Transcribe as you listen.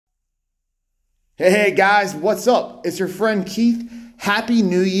Hey guys, what's up? It's your friend Keith. Happy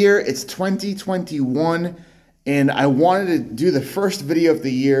New Year. It's 2021 and I wanted to do the first video of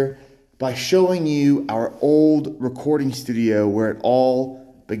the year by showing you our old recording studio where it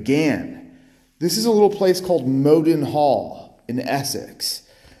all began. This is a little place called Mowden Hall in Essex.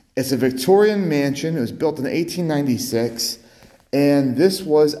 It's a Victorian mansion. It was built in 1896 and this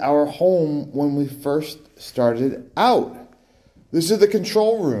was our home when we first started out. This is the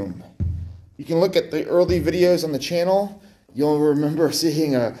control room. You can look at the early videos on the channel. You'll remember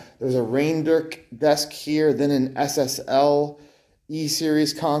seeing there's a rain desk here, then an SSL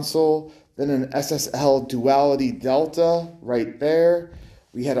E-Series console, then an SSL Duality Delta right there.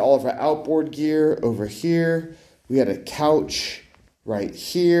 We had all of our outboard gear over here. We had a couch right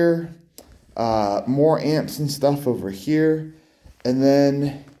here. More amps and stuff over here. And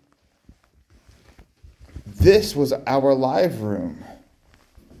then this was our live room.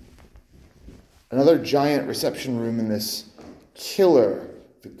 Another giant reception room in this killer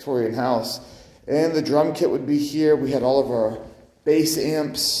Victorian house. And the drum kit would be here. We had all of our bass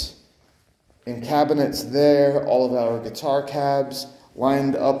amps and cabinets there. All of our guitar cabs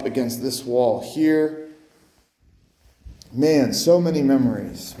lined up against this wall here. Man, so many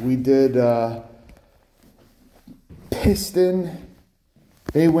memories. We did Piston.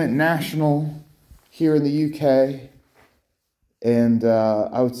 They went national here in the UK. And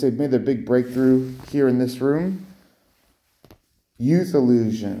I would say made their big breakthrough here in this room. Youth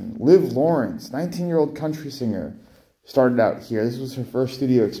Illusion, Liv Lawrence, 19-year-old country singer, started out here. This was her first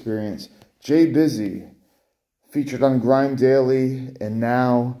studio experience. Jay Bizzy, featured on GRM Daily, and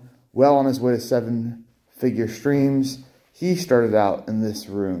now well on his way to 7-figure streams. He started out in this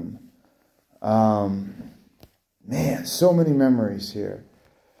room. Man, so many memories here.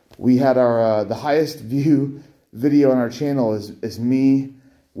 We had our the highest view video on our channel is me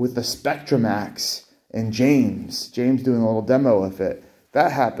with the Spectramax and James doing a little demo of it.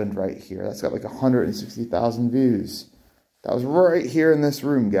 That happened right here. That's got like 160,000 views. That was right here in this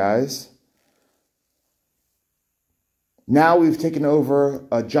room, guys. Now we've taken over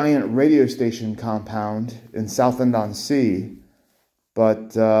a giant radio station compound in Southend-on-Sea,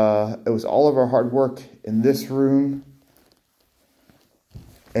 but it was all of our hard work in this room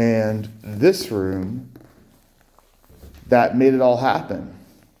and this room that made it all happen.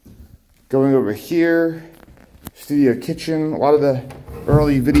 Going over here, studio kitchen. A lot of the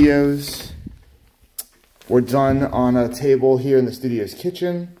early videos were done on a table here in the studio's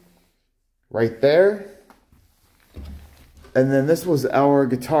kitchen, right there. And then this was our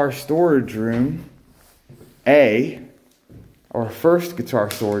guitar storage room. Our first guitar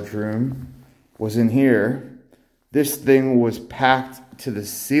storage room was in here. This thing was packed to the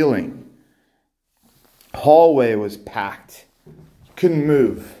ceiling. Hallway was packed. Couldn't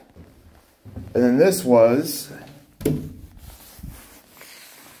move. And then this was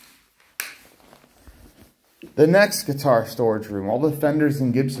the next guitar storage room. All the Fenders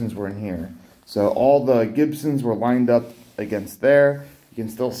and Gibsons were in here. So all the Gibsons were lined up against there. You can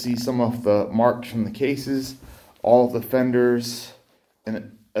still see some of the marks from the cases. All of the Fenders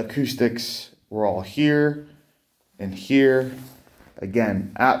and acoustics were all here and here.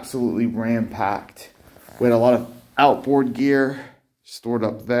 Again, absolutely ram-packed. We had a lot of outboard gear stored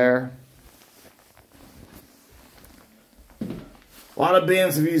up there. A lot of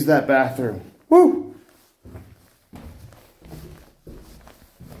bands have used that bathroom. Woo!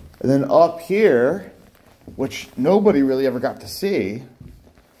 And then up here, which nobody really ever got to see,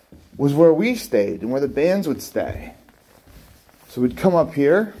 was where we stayed and where the bands would stay. So we'd come up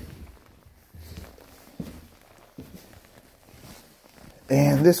here.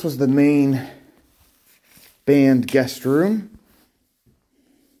 And this was the main band guest room.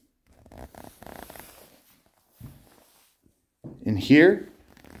 In here.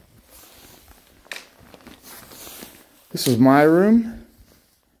 This was my room.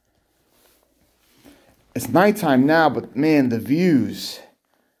 It's nighttime now, but man, the views.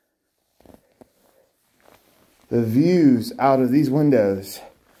 The views out of these windows.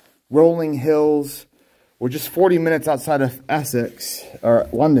 Rolling hills. We're just 40 minutes outside of Essex, or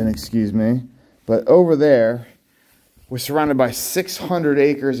London, excuse me. But over there, we're surrounded by 600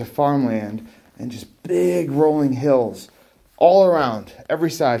 acres of farmland and just big rolling hills all around,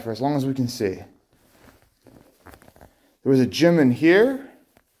 every side for as long as we can see. There was a gym in here.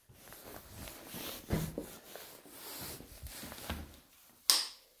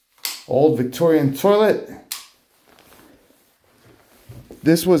 Old Victorian toilet.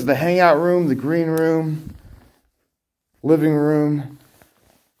 This was the hangout room, the green room, living room.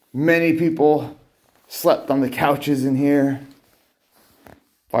 Many people slept on the couches in here.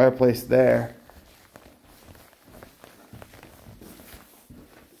 Fireplace there.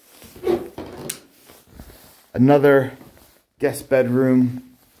 Another guest bedroom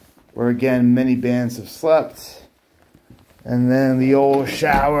where, again, many bands have slept. And then the old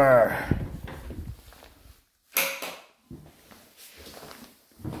shower.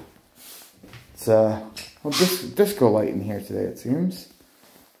 It's a disco light in here today, it seems.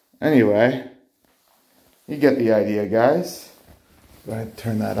 Anyway, you get the idea, guys. Go ahead and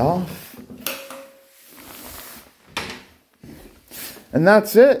turn that off. And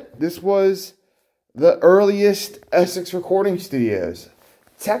that's it. This was the earliest Essex Recording Studios.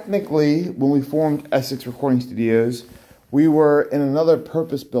 Technically, when we formed Essex Recording Studios, we were in another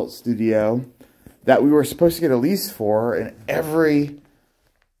purpose-built studio that we were supposed to get a lease for, and every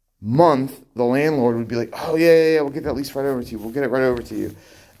month the landlord would be like, oh yeah, we'll get that lease right over to you. We'll get it right over to you.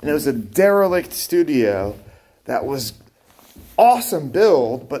 And it was a derelict studio that was awesome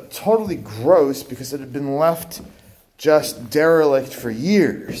build, but totally gross because it had been left just derelict for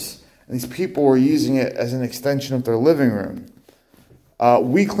years. And these people were using it as an extension of their living room.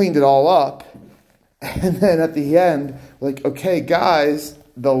 We cleaned it all up. And then at the end, like, okay, guys,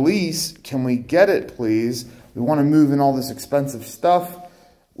 the lease, can we get it, please? We want to move in all this expensive stuff.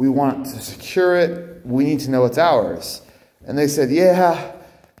 We want to secure it. We need to know it's ours. And they said, yeah,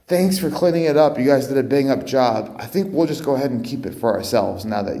 thanks for cleaning it up. You guys did a bang-up job. I think we'll just go ahead and keep it for ourselves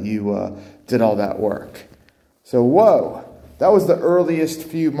now that you did all that work. So, whoa, that was the earliest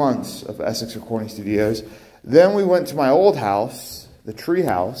few months of Essex Recording Studios. Then we went to my old house, the tree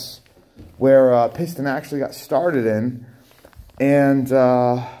house, where Piston actually got started in, and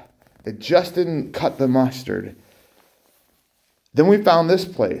it just didn't cut the mustard. Then we found this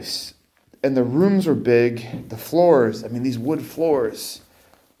place, and the rooms were big. The floors, I mean, these wood floors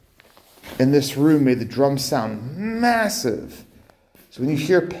in this room made the drums sound massive. So when you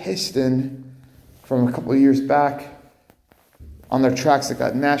hear Piston from a couple of years back on their tracks that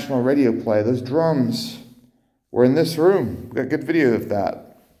got national radio play, those drums were in this room. We got a good video of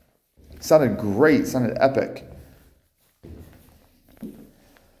that. It sounded great, it sounded epic.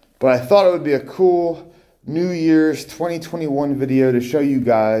 But I thought it would be a cool New Year's 2021 video to show you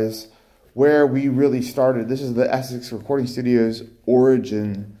guys where we really started. This is the Essex Recording Studios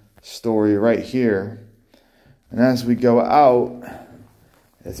origin story right here. And as we go out,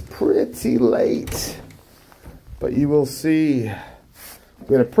 it's pretty late, but you will see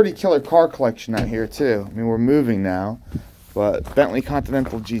we had a pretty killer car collection out here too. I mean, we're moving now, but Bentley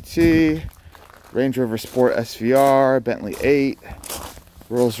Continental GT, Range Rover Sport SVR, Bentley 8,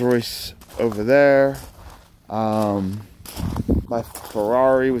 Rolls Royce over there. My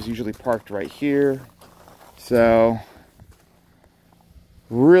Ferrari was usually parked right here. So,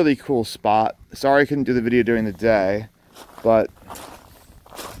 really cool spot. Sorry I couldn't do the video during the day, but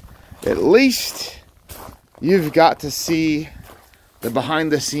at least you've got to see the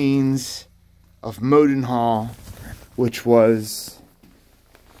behind the scenes of Mowden Hall, which was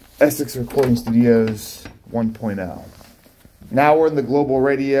Essex Recording Studios 1.0. Now we're in the Global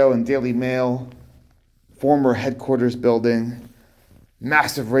Radio and Daily Mail former headquarters building,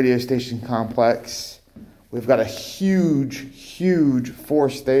 massive radio station complex. We've got a huge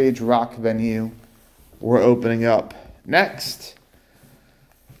 4-stage rock venue we're opening up next.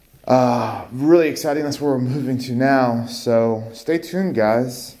 Really exciting. That's where we're moving to now. So stay tuned,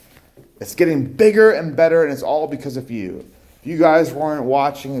 guys. It's getting bigger and better, and it's all because of you. If you guys weren't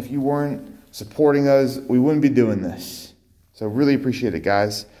watching, if you weren't supporting us, we wouldn't be doing this. So really appreciate it,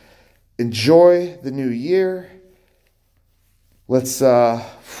 guys. Enjoy the new year. Let's, man,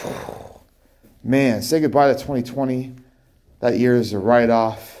 say goodbye to 2020. That year is a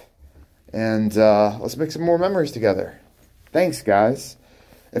write-off. And let's make some more memories together. Thanks, guys.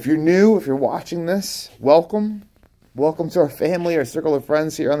 If you're new, if you're watching this, welcome. Welcome to our family, our circle of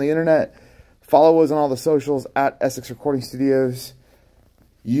friends here on the internet. Follow us on all the socials at Essex Recording Studios.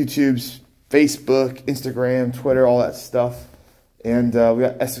 YouTube's, Facebook, Instagram, Twitter, all that stuff. And we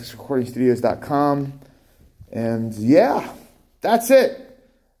got EssexRecordingStudios.com. And yeah, that's it.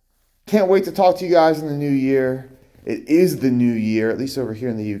 Can't wait to talk to you guys in the new year. It is the new year, at least over here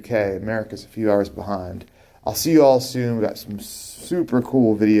in the UK. America's a few hours behind. I'll see you all soon. We've got some super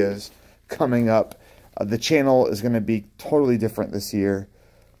cool videos coming up. The channel is going to be totally different this year.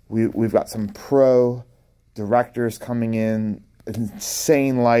 We've got some pro directors coming in,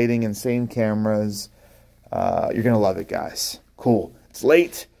 insane lighting, insane cameras. You're going to love it, guys. Cool. It's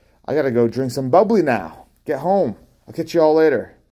late. I got to go drink some bubbly now. Get home. I'll catch you all later.